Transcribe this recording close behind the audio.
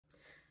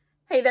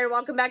Hey there,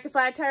 welcome back to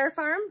Flat Tire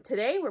Farm.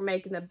 Today we're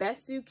making the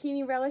best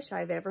zucchini relish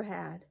I've ever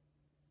had.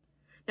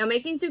 Now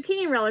making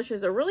zucchini relish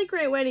is a really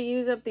great way to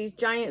use up these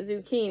giant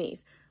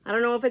zucchinis. I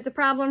don't know if it's a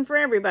problem for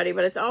everybody,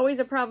 but it's always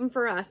a problem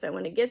for us that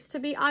when it gets to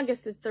be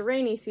August, it's the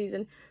rainy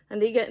season, and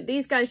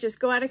these guys just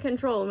go out of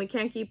control and we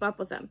can't keep up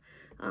with them.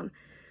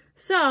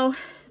 So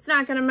it's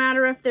not going to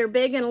matter if they're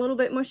big and a little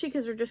bit mushy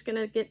because they're just going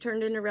to get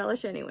turned into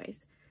relish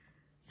anyways.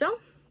 So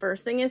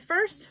first thing is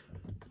first.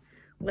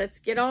 Let's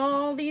get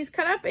all these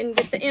cut up and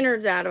get the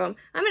innards out of them.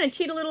 I'm going to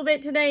cheat a little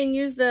bit today and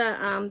use the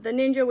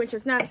Ninja, which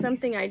is not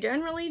something I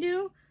generally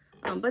do.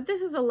 But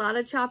this is a lot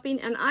of chopping,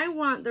 and I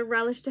want the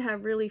relish to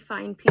have really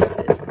fine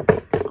pieces.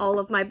 All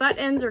of my butt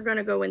ends are going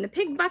to go in the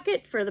pig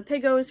bucket for the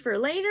piggos for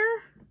later.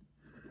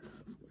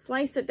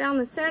 Slice it down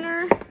the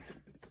center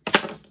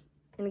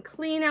and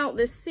clean out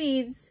the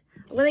seeds.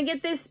 When they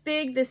get this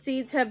big, the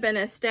seeds have been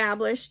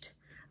established,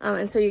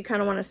 and so you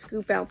kind of want to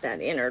scoop out that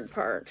innard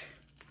part.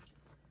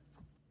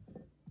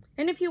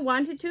 And if you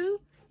wanted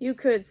to, you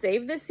could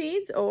save the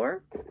seeds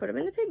or put them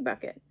in the pig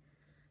bucket.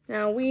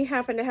 Now, we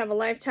happen to have a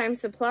lifetime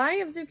supply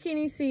of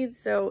zucchini seeds,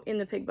 so in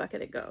the pig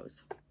bucket it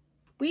goes.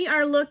 We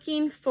are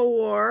looking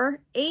for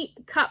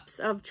 8 cups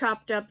of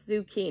chopped up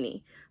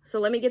zucchini. So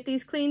let me get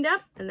these cleaned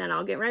up and then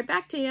I'll get right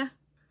back to you.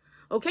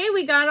 Okay,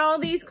 we got all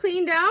these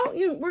cleaned out.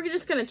 We're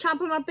just going to chop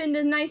them up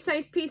into nice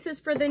sized pieces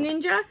for the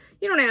Ninja.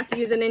 You don't have to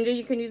use a Ninja.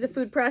 You can use a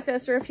food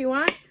processor if you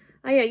want.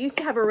 I used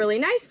to have a really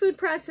nice food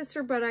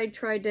processor, but I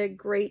tried to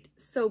grate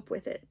soap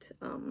with it,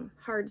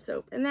 hard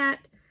soap, and that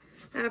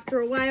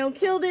after a while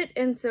killed it,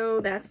 and so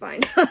that's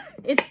fine.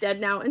 It's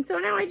dead now, and so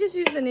now I just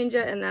use the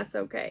Ninja, and that's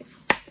okay.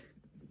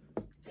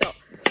 So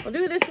I'll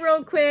do this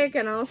real quick,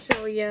 and I'll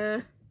show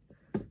you.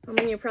 I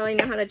mean, you probably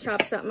know how to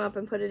chop something up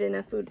and put it in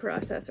a food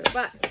processor,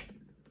 but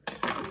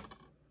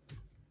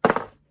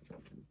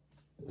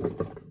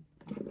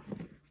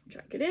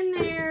chuck it in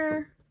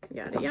there,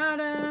 yada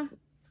yada.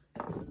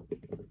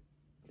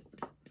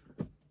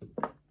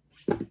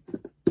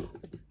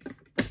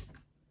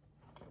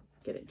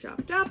 Get it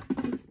chopped up,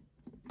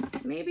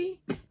 maybe.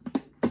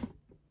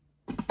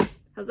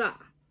 Huzzah.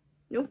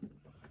 Nope.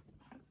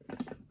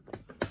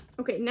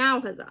 Okay, now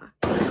huzzah.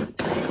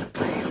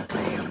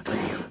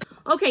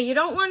 Okay, you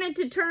don't want it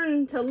to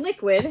turn to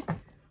liquid,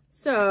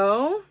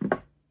 so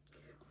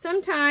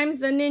sometimes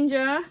the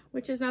Ninja,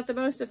 which is not the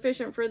most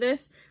efficient for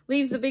this,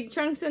 leaves the big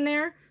chunks in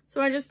there,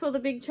 so I just pull the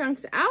big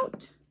chunks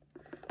out.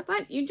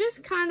 But you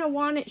just kind of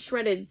want it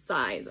shredded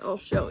size. I'll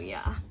show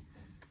ya.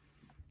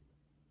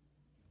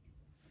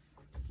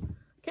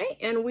 Okay,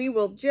 and we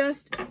will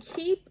just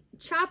keep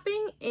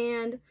chopping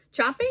and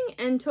chopping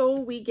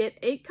until we get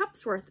 8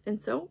 cups worth. And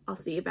so I'll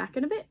see you back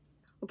in a bit.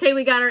 Okay,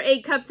 we got our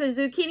 8 cups of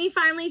zucchini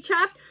finally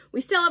chopped.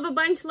 We still have a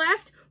bunch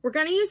left. We're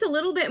going to use a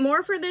little bit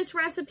more for this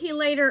recipe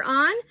later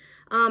on.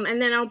 And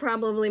then I'll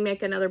probably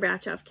make another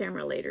batch off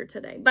camera later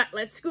today. But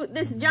let's scoot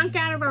this junk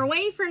out of our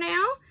way for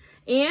now.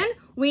 And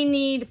we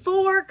need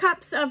 4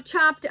 cups of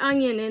chopped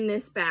onion in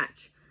this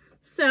batch.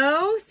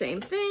 So,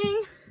 same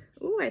thing.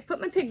 Ooh, I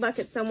put my pig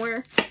bucket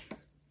somewhere.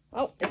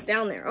 Oh, it's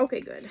down there.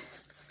 Okay, good.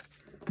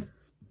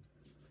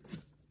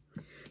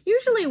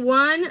 Usually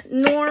 1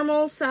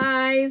 normal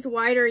size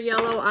white or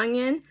yellow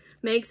onion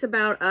makes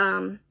about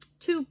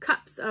 2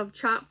 cups of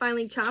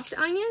finely chopped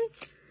onions.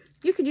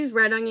 You could use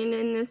red onion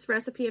in this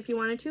recipe if you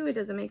wanted to. It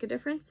doesn't make a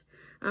difference.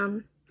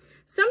 Some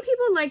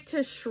people like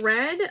to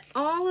shred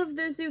all of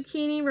the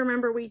zucchini.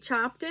 Remember, we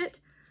chopped it.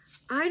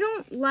 I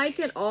don't like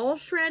it all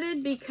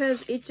shredded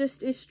because it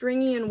just is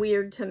stringy and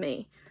weird to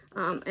me.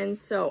 And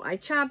so I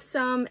chop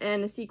some,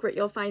 and a secret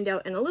you'll find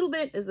out in a little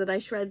bit is that I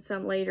shred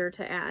some later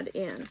to add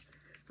in.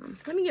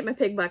 Let me get my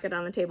pig bucket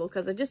on the table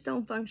because I just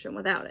don't function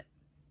without it.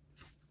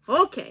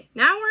 Okay,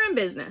 now we're in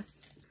business.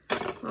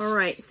 All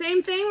right,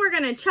 same thing. We're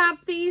going to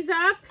chop these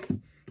up,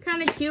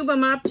 kind of cube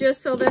them up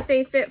just so that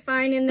they fit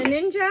fine in the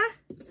Ninja.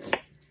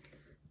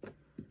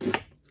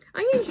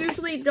 Onions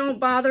usually don't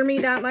bother me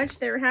that much.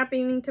 They're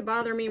happening to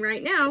bother me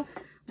right now,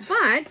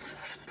 but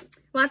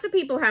lots of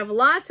people have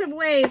lots of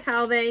ways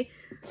how they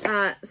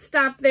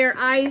stop their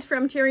eyes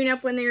from tearing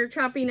up when they're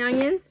chopping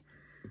onions.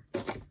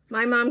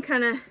 My mom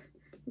kind of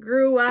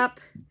grew up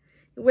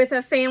with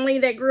a family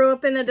that grew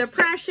up in the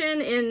Depression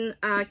in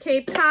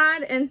Cape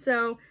Cod, and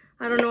so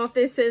I don't know if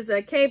this is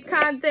a Cape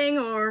Cod thing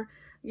or,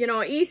 you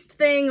know, East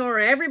thing or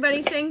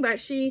everybody thing, but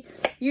she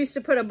used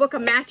to put a book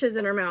of matches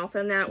in her mouth,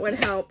 and that would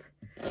help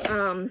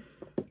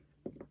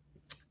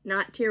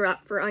not tear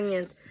up for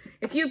onions.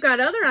 If you've got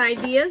other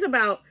ideas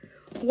about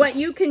what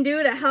you can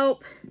do to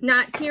help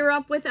not tear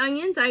up with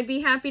onions, I'd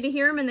be happy to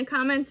hear them in the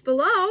comments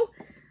below.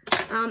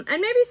 And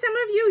maybe some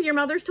of you, your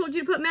mother's told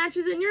you to put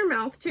matches in your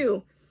mouth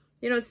too.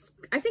 You know, it's,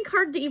 I think,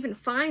 hard to even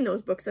find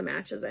those books of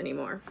matches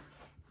anymore.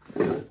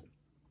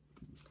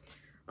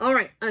 All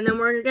right, and then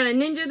we're gonna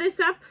Ninja this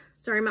up.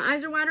 Sorry, my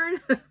eyes are watering.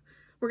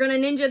 We're gonna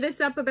Ninja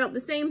this up about the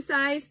same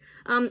size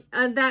of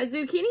that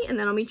zucchini, and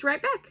then I'll meet you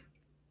right back.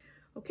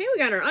 Okay, we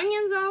got our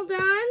onions all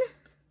done.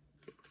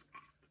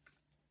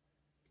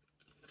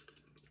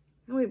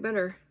 Now we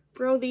better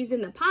throw these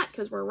in the pot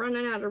because we're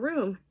running out of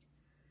room.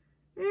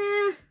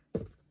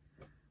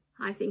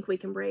 I think we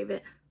can brave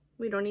it.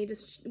 We don't need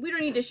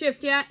to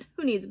shift yet.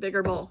 Who needs a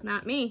bigger bowl?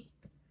 Not me.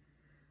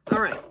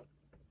 All right.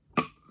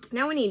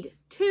 Now we need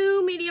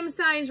 2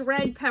 medium-sized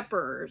red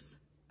peppers.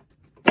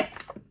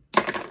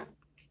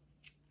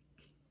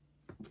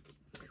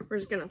 We're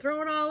just gonna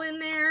throw it all in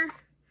there.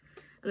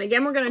 And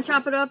again, we're gonna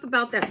chop it up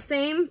about that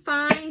same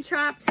fine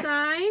chopped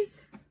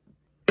size.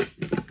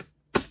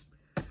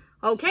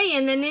 Okay,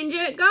 and the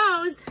Ninja it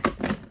goes.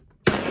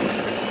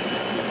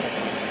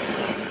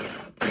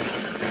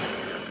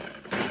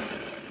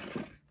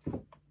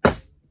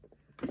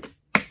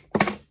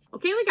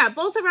 Okay, we got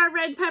both of our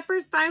red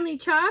peppers finely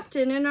chopped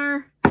and in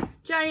our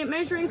giant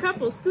measuring cup.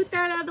 We'll scoot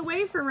that out of the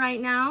way for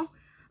right now.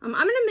 I'm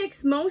going to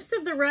mix most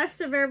of the rest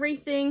of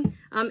everything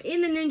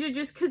in the Ninja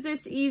just because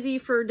it's easy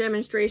for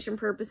demonstration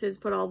purposes,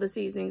 put all the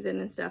seasonings in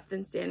and stuff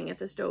than standing at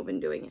the stove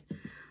and doing it.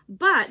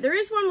 But there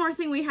is one more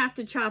thing we have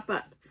to chop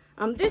up.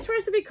 This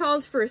recipe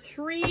calls for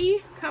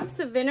 3 cups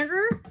of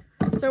vinegar.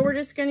 So we're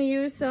just going to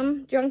use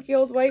some junky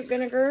old white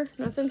vinegar,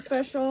 nothing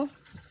special.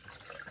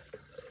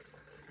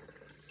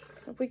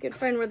 If we could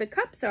find where the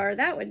cups are,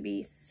 that would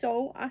be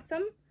so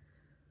awesome.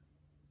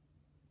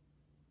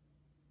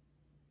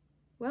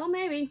 Well,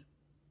 maybe.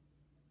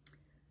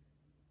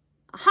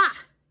 Aha!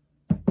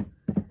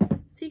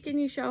 Seek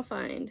and you shall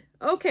find.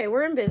 Okay,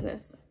 we're in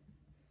business.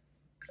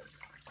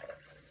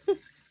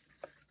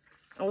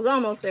 I was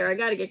almost there. I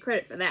got to get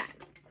credit for that.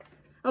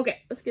 Okay,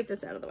 let's get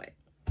this out of the way.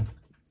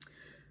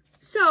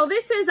 So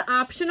this is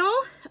optional.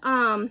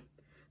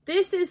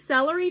 This is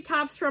celery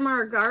tops from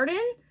our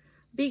garden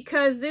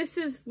because this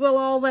is, well,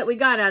 all that we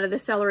got out of the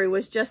celery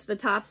was just the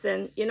tops.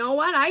 And you know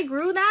what? I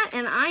grew that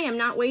and I am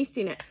not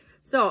wasting it.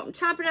 So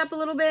chop it up a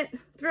little bit,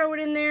 throw it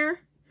in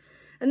there.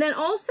 And then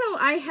also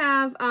I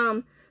have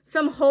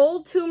some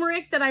whole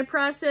turmeric that I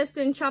processed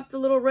and chopped the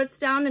little roots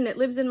down, and it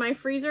lives in my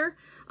freezer.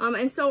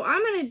 And so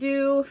I'm going to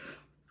do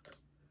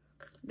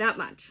that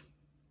much.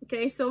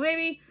 Okay, so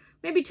maybe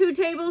 2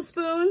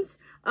 tablespoons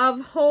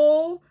of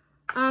whole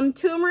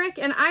turmeric,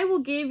 and I will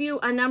give you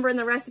a number in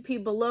the recipe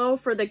below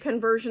for the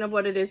conversion of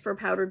what it is for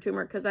powdered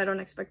turmeric, because I don't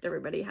expect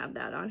everybody to have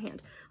that on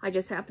hand. I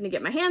just happen to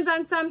get my hands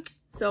on some,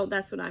 so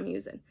that's what I'm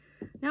using.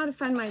 Now to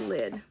find my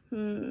lid.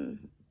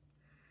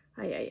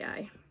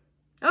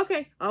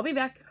 Okay, I'll be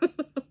back.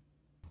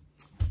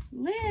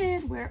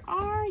 Lid, where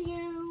are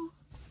you?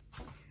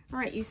 All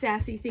right, you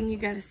sassy thing, you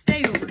gotta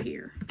stay over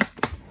here.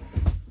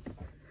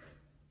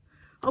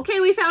 Okay,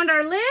 we found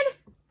our lid.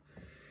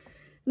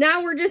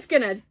 Now we're just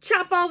gonna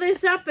chop all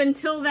this up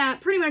until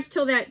that, pretty much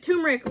till that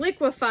turmeric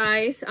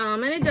liquefies,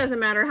 and it doesn't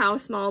matter how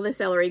small the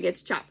celery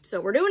gets chopped. So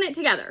we're doing it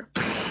together.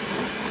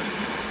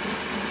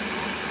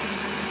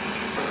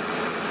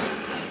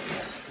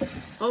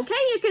 Okay,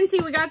 you can see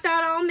we got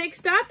that all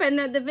mixed up and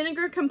that the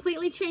vinegar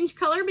completely changed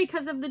color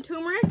because of the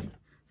turmeric.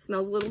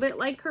 Smells a little bit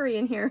like curry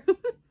in here.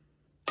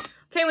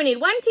 Okay, we need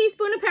 1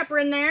 teaspoon of pepper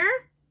in there.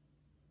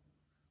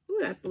 Ooh,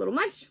 that's a little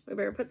much. We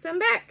better put some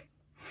back.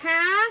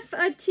 Half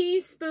a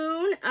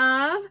teaspoon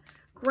of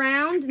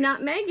ground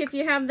nutmeg. If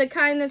you have the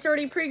kind that's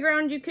already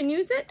pre-ground, you can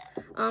use it.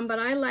 But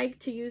I like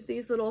to use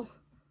these little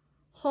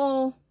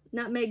whole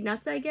nutmeg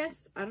nuts, I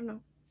guess. I don't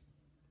know.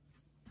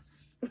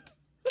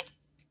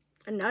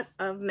 A nut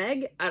of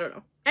meg? I don't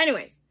know.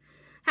 Anyways,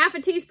 half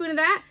a teaspoon of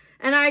that.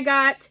 And I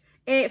got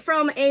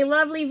from a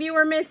lovely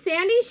viewer, Miss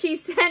Sandy. She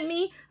sent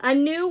me a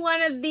new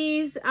one of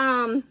these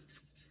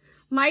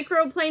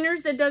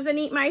microplaners that doesn't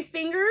eat my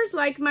fingers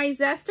like my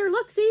zester.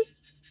 Look, see?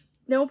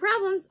 No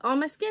problems. All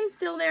my skin's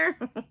still there.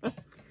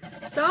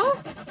 So,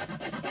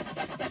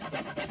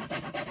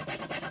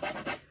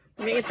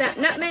 we're gonna get that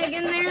nutmeg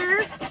in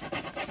there.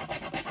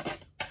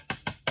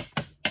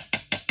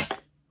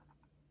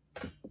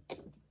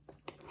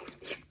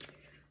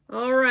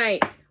 All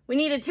right, we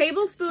need a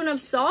tablespoon of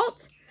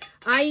salt.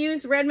 I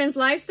use Redmond's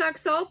livestock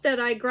salt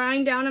that I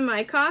grind down in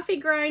my coffee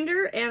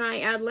grinder, and I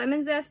add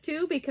lemon zest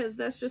too because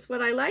that's just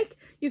what I like.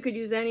 You could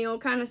use any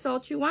old kind of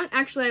salt you want.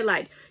 Actually, I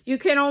lied. You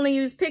can only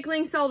use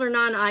pickling salt or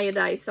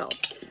non-iodized salt.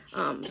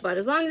 But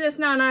as long as it's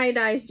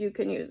non-iodized, you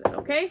can use it,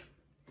 okay?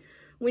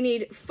 We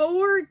need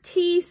 4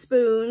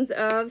 teaspoons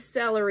of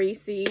celery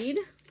seed.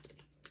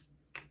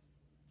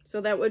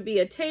 So that would be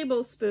a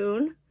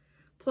tablespoon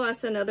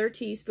plus another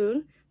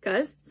teaspoon.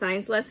 Because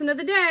science lesson of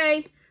the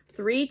day,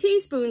 3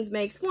 teaspoons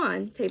makes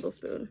 1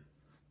 tablespoon.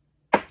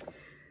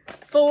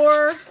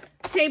 4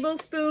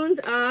 tablespoons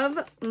of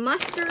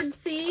mustard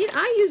seed.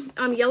 I use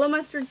yellow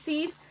mustard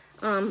seed.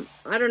 I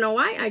don't know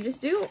why, I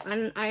just do.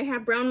 And I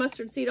have brown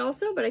mustard seed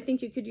also, but I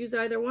think you could use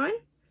either one.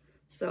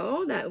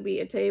 So that would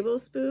be a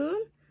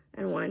tablespoon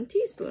and 1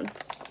 teaspoon.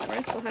 The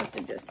rest will have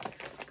to just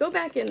go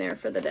back in there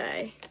for the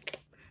day.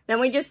 Then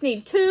we just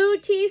need 2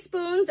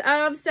 teaspoons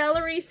of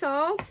celery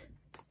salt.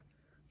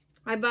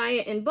 I buy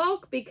it in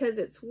bulk because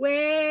it's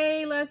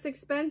way less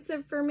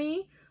expensive for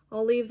me.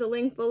 I'll leave the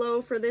link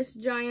below for this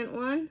giant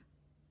one.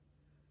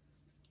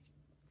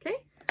 Okay,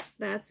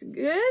 that's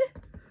good.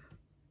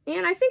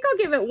 And I think I'll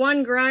give it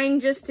 1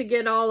 grind just to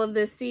get all of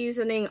the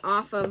seasoning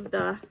off of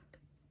the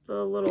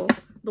little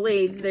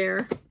blades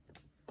there.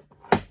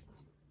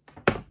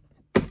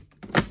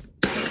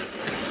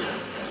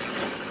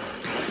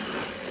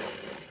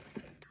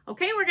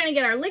 gonna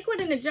get our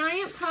liquid in a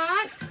giant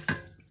pot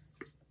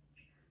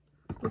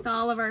with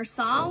all of our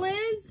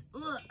solids.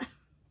 Ugh.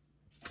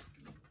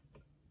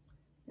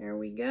 There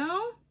we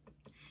go.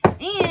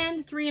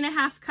 And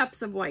 3.5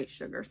 cups of white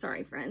sugar.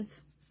 Sorry, friends.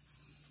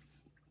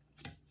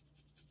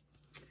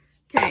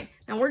 Okay,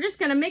 now we're just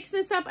gonna mix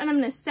this up and I'm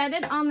gonna set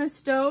it on the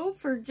stove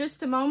for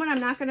just a moment. I'm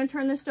not gonna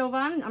turn the stove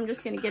on. I'm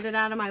just gonna get it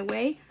out of my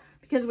way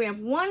because we have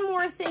one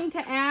more thing to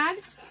add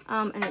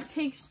and it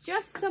takes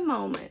just a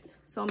moment.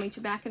 So I'll meet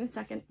you back in a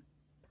second.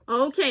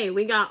 Okay,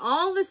 we got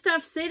all the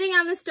stuff sitting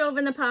on the stove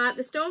in the pot.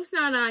 The stove's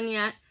not on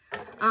yet,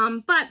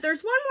 but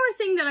there's one more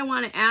thing that I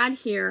wanna add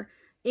here.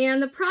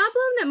 And the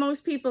problem that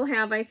most people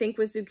have, I think,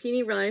 with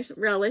zucchini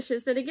relish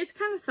is that it gets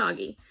kind of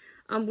soggy,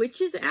 which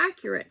is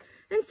accurate.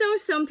 And so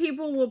some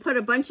people will put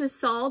a bunch of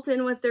salt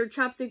in with their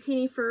chopped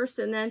zucchini first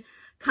and then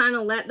kind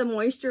of let the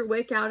moisture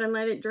wick out and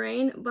let it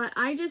drain. But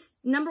I just,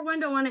 number one,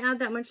 don't want to add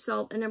that much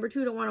salt. And number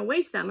two, don't want to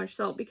waste that much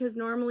salt because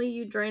normally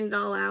you drain it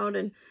all out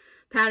and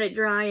pat it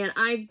dry. And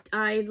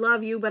I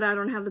love you, but I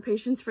don't have the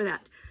patience for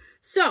that.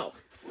 So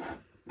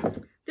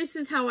this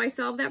is how I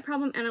solve that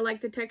problem. And I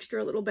like the texture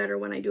a little better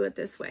when I do it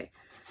this way.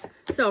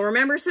 So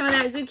remember some of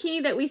that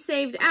zucchini that we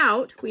saved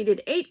out. We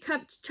did 8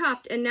 cups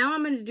chopped, and now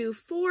I'm going to do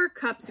 4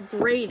 cups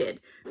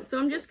grated. So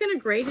I'm just going to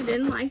grate it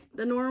in like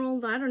the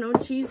normal, I don't know,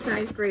 cheese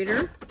size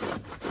grater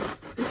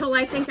until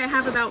I think I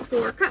have about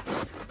 4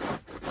 cups.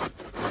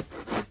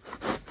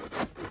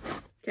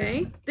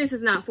 Okay, this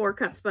is not 4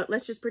 cups, but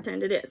let's just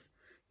pretend it is.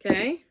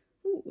 Okay,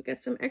 ooh, we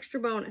got some extra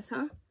bonus,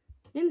 huh?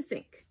 In the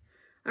sink.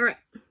 All right,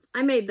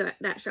 I made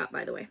that shot,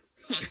 by the way.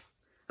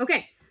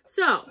 Okay,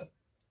 so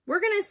we're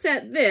going to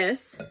set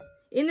this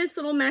in this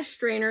little mesh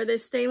strainer,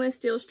 this stainless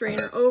steel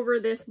strainer, over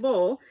this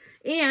bowl,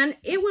 and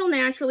it will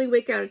naturally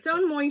wick out its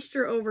own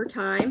moisture over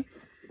time,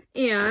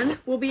 and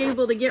we'll be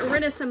able to get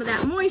rid of some of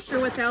that moisture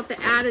without the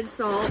added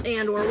salt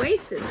and or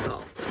wasted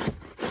salt.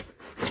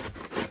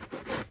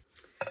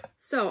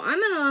 So I'm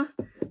going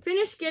to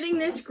finish getting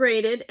this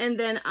grated, and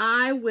then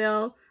I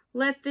will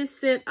let this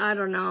sit, I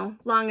don't know,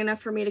 long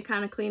enough for me to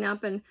kind of clean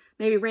up and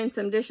maybe rinse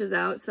some dishes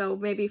out. So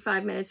maybe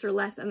 5 minutes or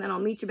less, and then I'll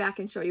meet you back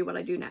and show you what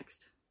I do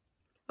next.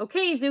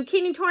 Okay,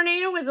 zucchini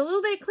tornado is a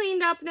little bit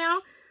cleaned up now.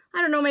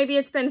 I don't know, maybe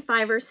it's been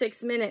 5 or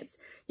 6 minutes.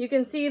 You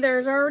can see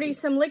there's already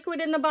some liquid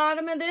in the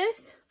bottom of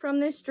this from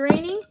this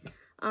draining,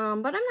 but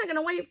I'm not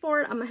gonna wait for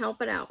it, I'm gonna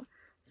help it out.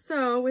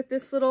 So with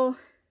this little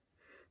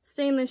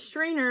stainless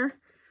strainer,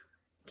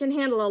 it can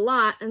handle a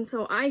lot, and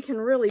so I can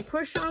really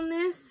push on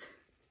this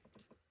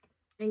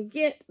and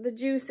get the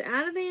juice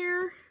out of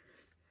there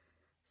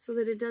so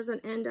that it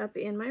doesn't end up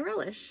in my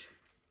relish.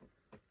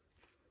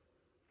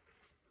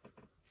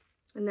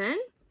 And then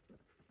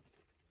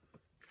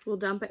we'll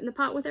dump it in the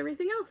pot with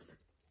everything else.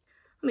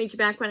 I'll meet you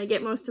back when I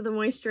get most of the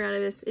moisture out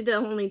of this. It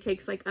only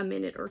takes like a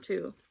minute or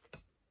 2.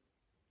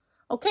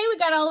 Okay, we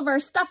got all of our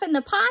stuff in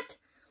the pot.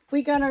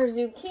 We got our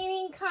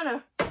zucchini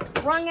kind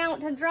of wrung out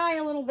to dry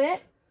a little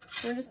bit.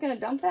 We're just gonna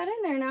dump that in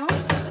there now.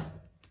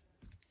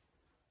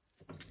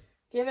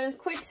 Give it a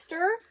quick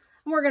stir,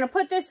 and we're going to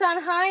put this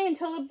on high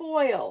until it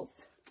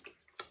boils.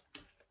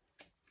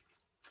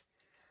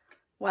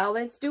 While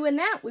it's doing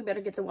that, we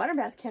better get the water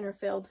bath canner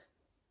filled.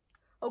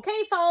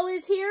 Okay, fall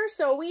is here,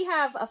 so we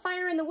have a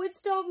fire in the wood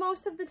stove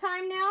most of the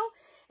time now,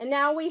 and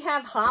now we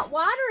have hot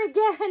water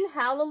again.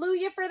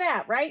 Hallelujah for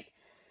that, right?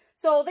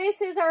 So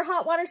this is our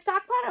hot water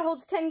stock pot. It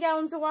holds 10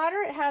 gallons of water.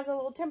 It has a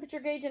little temperature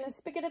gauge and a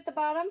spigot at the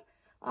bottom.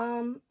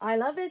 I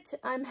love it.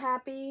 I'm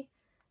happy.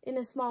 In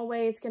a small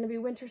way, it's going to be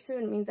winter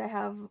soon. It means I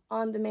have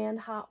on-demand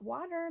hot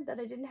water that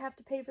I didn't have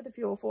to pay for the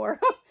fuel for.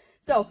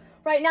 So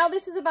right now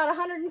this is about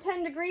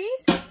 110 degrees.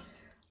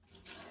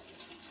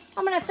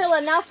 I'm going to fill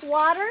enough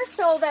water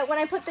so that when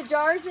I put the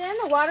jars in,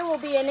 the water will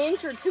be 1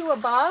 inch or 2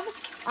 above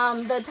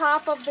the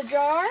top of the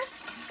jar.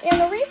 And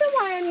the reason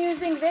why I'm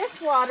using this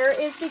water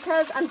is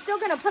because I'm still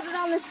going to put it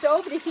on the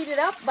stove to heat it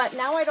up, but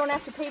now I don't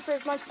have to pay for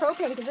as much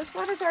propane because this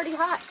water's already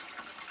hot.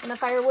 And the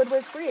firewood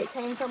was free. It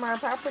came from our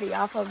property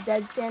off of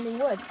dead standing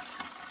wood.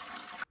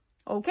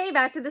 Okay,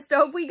 back to the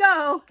stove we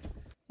go.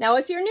 Now,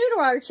 if you're new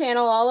to our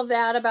channel, all of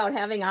that about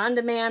having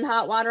on-demand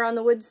hot water on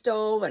the wood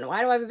stove, and why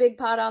do I have a big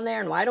pot on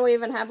there, and why do I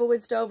even have a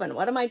wood stove, and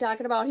what am I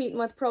talking about heating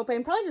with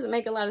propane, probably doesn't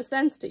make a lot of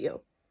sense to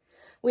you.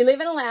 We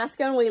live in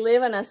Alaska, and we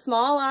live in a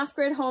small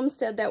off-grid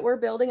homestead that we're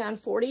building on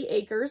 40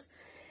 acres,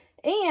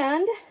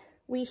 and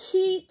we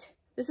heat,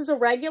 this is a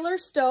regular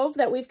stove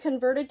that we've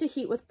converted to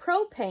heat with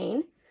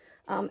propane.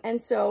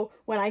 And so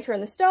when I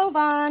turn the stove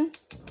on,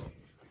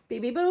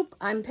 beep, beep, boop,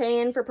 I'm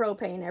paying for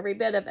propane, every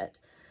bit of it.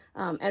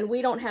 And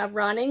we don't have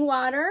running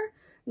water,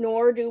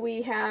 nor do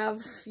we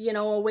have, you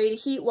know, a way to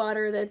heat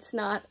water that's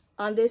not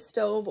on this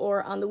stove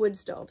or on the wood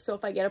stove. So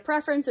if I get a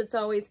preference, it's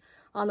always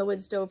on the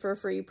wood stove for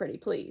free, pretty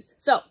please.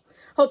 So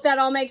hope that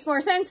all makes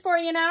more sense for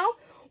you now.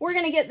 We're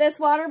going to get this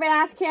water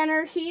bath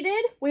canner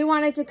heated. We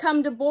want it to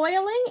come to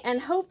boiling, and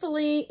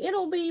hopefully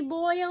it'll be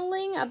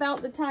boiling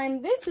about the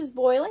time this is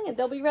boiling, and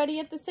they'll be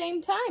ready at the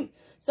same time.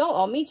 So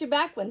I'll meet you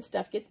back when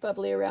stuff gets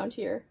bubbly around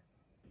here.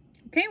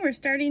 Okay, we're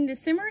starting to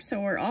simmer,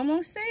 so we're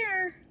almost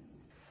there.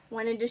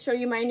 Wanted to show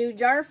you my new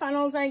jar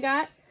funnels I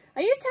got.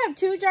 I used to have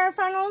 2 jar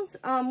funnels.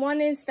 One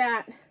is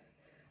that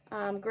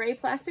gray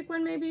plastic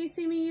one maybe you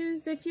see me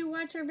use if you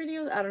watch our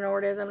videos. I don't know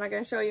where it is. I'm not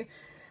going to show you.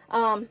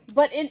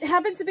 But it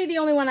happens to be the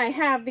only one I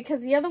have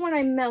because the other one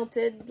I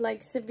melted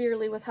like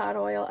severely with hot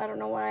oil. I don't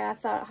know why I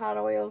thought hot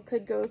oil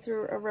could go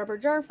through a rubber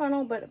jar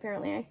funnel, but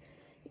apparently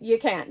you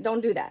can't.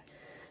 Don't do that.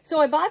 So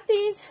I bought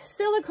these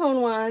silicone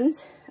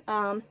ones.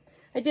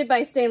 I did buy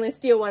a stainless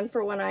steel one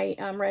for when I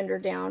render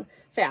down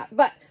fat.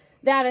 But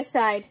that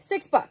aside,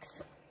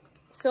 $6.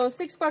 So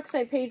 $6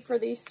 I paid for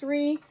these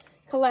 3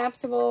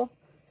 collapsible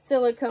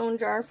silicone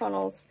jar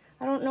funnels.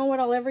 I don't know what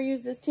I'll ever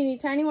use this teeny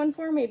tiny one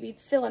for. Maybe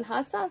filling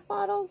hot sauce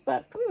bottles.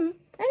 But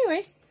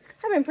anyways,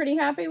 I've been pretty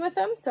happy with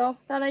them. So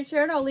thought I'd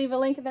share it. I'll leave a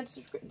link in the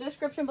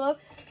description below.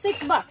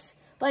 $6.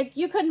 Like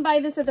you couldn't buy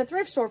this at the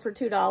thrift store for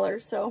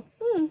 $2. So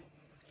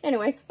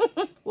anyways,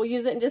 we'll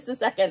use it in just a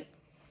second.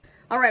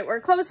 All right, we're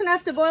close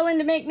enough to boiling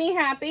to make me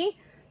happy.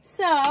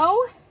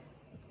 So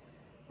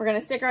we're going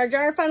to stick our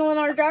jar funnel in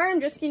our jar. I'm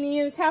just going to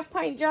use 1/2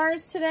 pint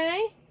jars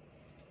today.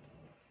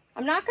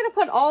 I'm not going to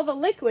put all the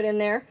liquid in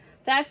there.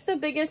 That's the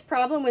biggest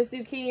problem with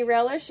zucchini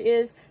relish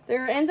is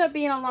there ends up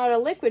being a lot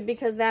of liquid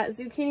because that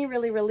zucchini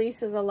really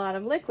releases a lot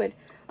of liquid.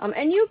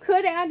 And you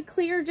could add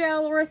clear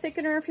gel or a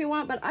thickener if you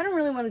want, but I don't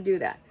really want to do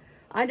that.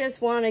 I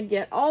just want to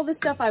get all the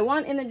stuff I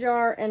want in the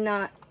jar and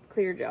not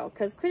clear gel,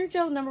 because clear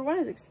gel, number 1,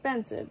 is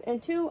expensive,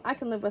 and 2, I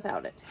can live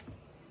without it.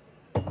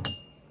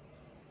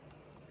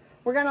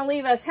 We're going to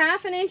leave us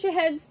 1/2 inch of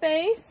head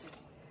space.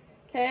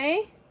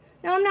 Okay.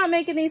 Now I'm not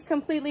making these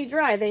completely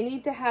dry. They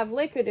need to have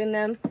liquid in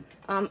them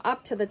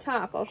up to the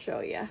top. I'll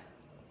show you.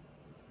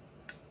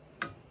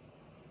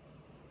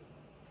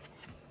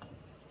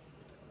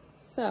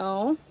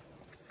 So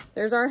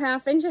there's our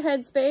 1/2 inch of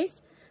head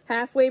space,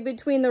 halfway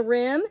between the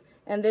rim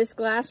and this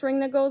glass ring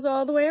that goes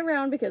all the way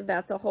around, because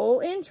that's a whole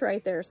inch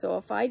right there. So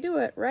if I do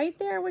it right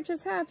there, which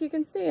is 1/2, you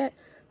can see it.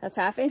 That's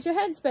 1/2 inch of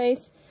head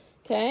space.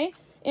 Okay.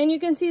 And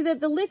you can see that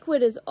the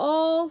liquid is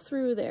all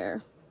through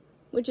there,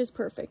 which is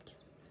perfect.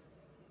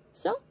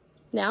 So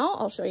now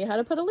I'll show you how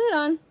to put a lid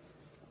on.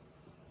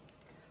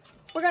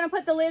 We're going to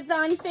put the lids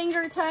on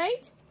finger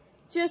tight.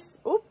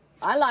 Just, oop,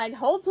 I lied.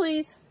 Hold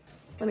please.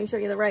 Let me show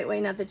you the right way,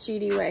 not the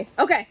cheaty way.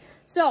 Okay.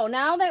 So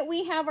now that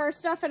we have our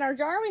stuff in our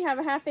jar, we have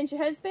a 1/2 inch of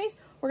headspace.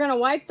 We're going to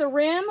wipe the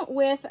rim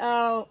with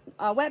a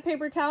wet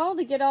paper towel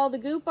to get all the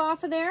goop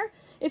off of there.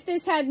 If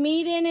this had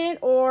meat in it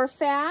or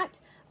fat,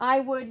 I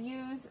would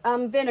use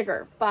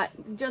vinegar,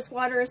 but just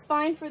water is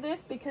fine for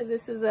this because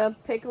this is a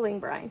pickling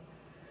brine.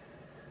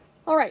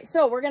 All right,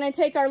 so we're going to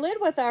take our lid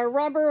with our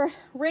rubber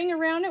ring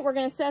around it. We're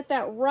going to set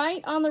that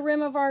right on the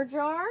rim of our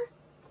jar,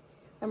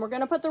 and we're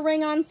going to put the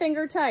ring on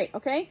finger tight,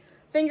 okay?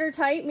 Finger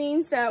tight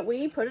means that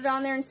we put it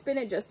on there and spin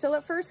it just till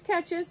it first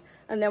catches,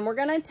 and then we're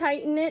going to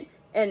tighten it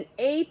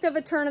 1/8 of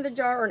a turn of the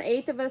jar or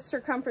 1/8 of a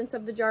circumference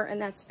of the jar,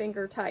 and that's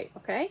finger tight,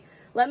 okay?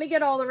 Let me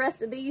get all the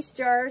rest of these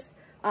jars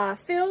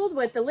filled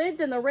with the lids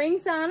and the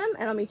rings on them,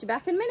 and I'll meet you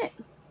back in a minute.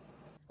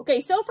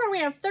 Okay, so far we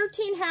have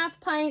 13 1/2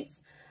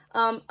 pints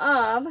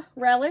of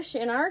relish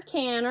in our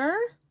canner.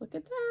 Look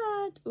at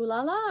that. Ooh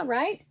la la,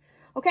 right?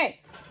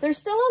 Okay, there's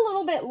still a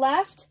little bit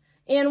left.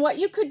 And what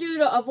you could do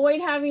to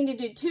avoid having to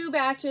do 2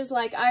 batches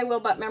like I will,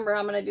 but remember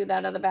I'm going to do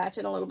that other batch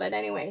in a little bit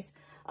anyways,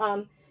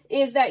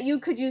 is that you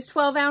could use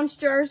 12-ounce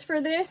jars for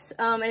this,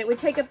 and it would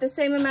take up the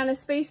same amount of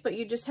space, but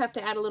you just have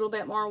to add a little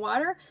bit more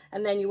water,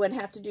 and then you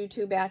wouldn't have to do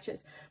 2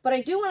 batches. But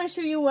I do want to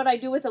show you what I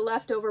do with the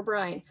leftover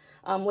brine.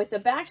 With a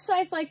batch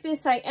size like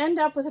this, I end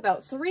up with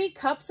about 3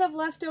 cups of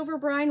leftover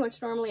brine,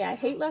 which normally I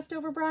hate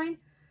leftover brine,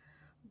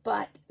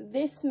 but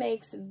this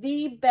makes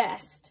the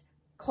best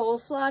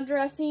coleslaw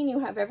dressing you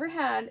have ever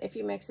had if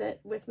you mix it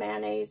with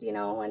mayonnaise, you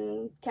know,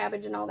 and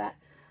cabbage and all that.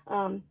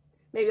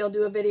 Maybe I'll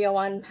do a video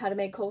on how to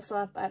make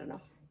coleslaw. I don't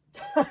know.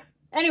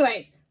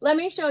 Anyways, let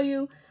me show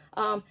you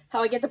how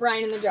I get the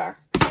brine in the jar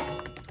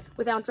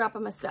without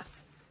dropping my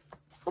stuff.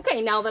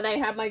 Okay, now that I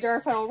have my jar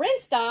funnel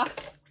rinsed off,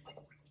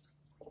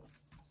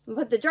 I'll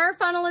put the jar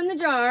funnel in the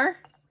jar.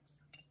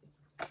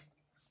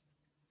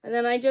 And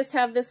then I just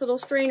have this little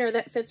strainer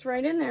that fits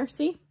right in there.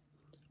 See?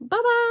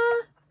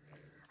 Ba-ba!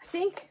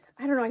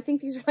 I don't know, I think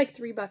these are like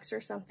 $3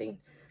 or something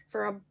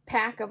for a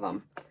pack of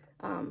them.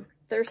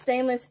 They're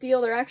stainless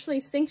steel. They're actually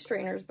sink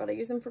strainers, but I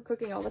use them for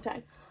cooking all the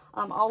time.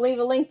 I'll leave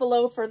a link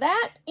below for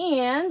that,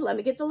 and let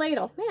me get the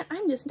ladle. Man,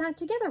 I'm just not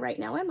together right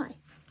now, am I?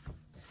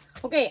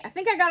 Okay, I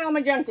think I got all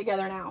my junk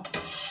together now.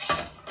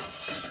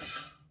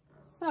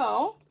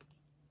 So,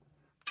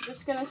 I'm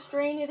just going to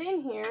strain it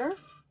in here,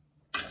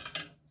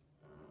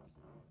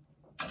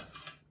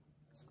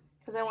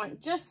 because I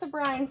want just the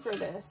brine for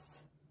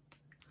this.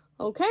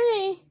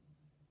 Okay.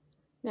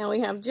 Now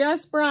we have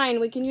just brine.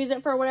 We can use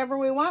it for whatever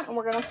we want, and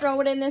we're going to throw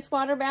it in this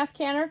water bath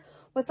canner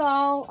with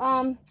all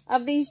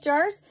of these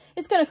jars.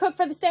 It's going to cook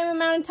for the same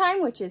amount of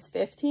time, which is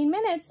 15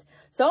 minutes.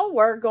 So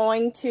we're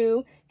going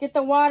to get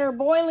the water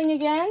boiling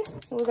again.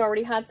 It was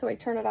already hot, so I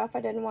turned it off. I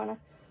didn't want to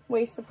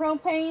waste the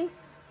propane.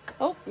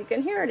 Oh, you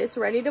can hear it. It's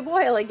ready to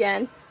boil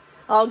again.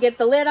 I'll get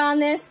the lid on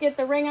this, get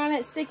the ring on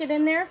it, stick it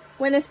in there.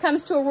 When this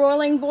comes to a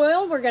rolling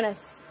boil,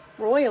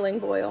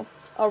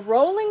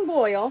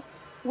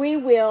 we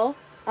will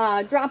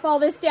drop all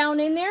this down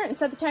in there and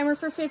set the timer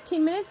for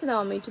 15 minutes, and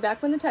I'll meet you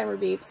back when the timer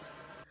beeps.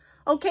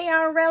 Okay,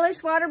 our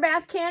relish water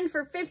bath canned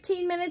for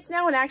 15 minutes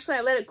now, and actually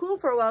I let it cool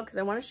for a while because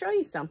I want to show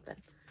you something.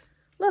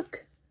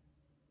 Look,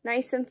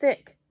 nice and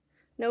thick.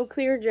 No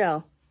clear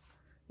gel,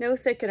 no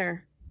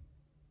thickener.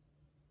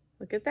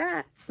 Look at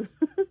that.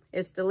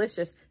 It's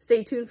delicious.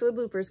 Stay tuned for the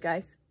bloopers,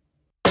 guys.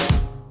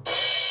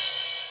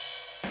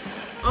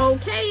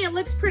 Okay, it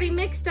looks pretty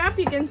mixed up.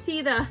 You can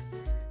see the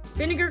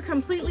vinegar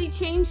completely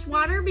changed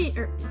water.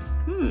 Let's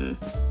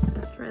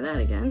try that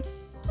again.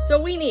 So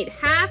we need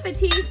half a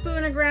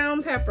teaspoon of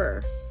ground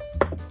pepper.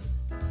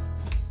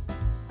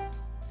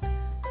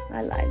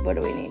 I lied. What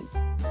do we need?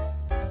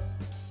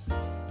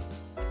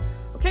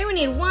 Okay, we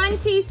need 1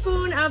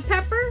 teaspoon of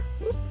pepper.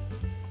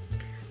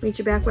 Meet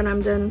you back when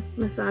I'm done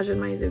massaging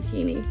my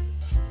zucchini.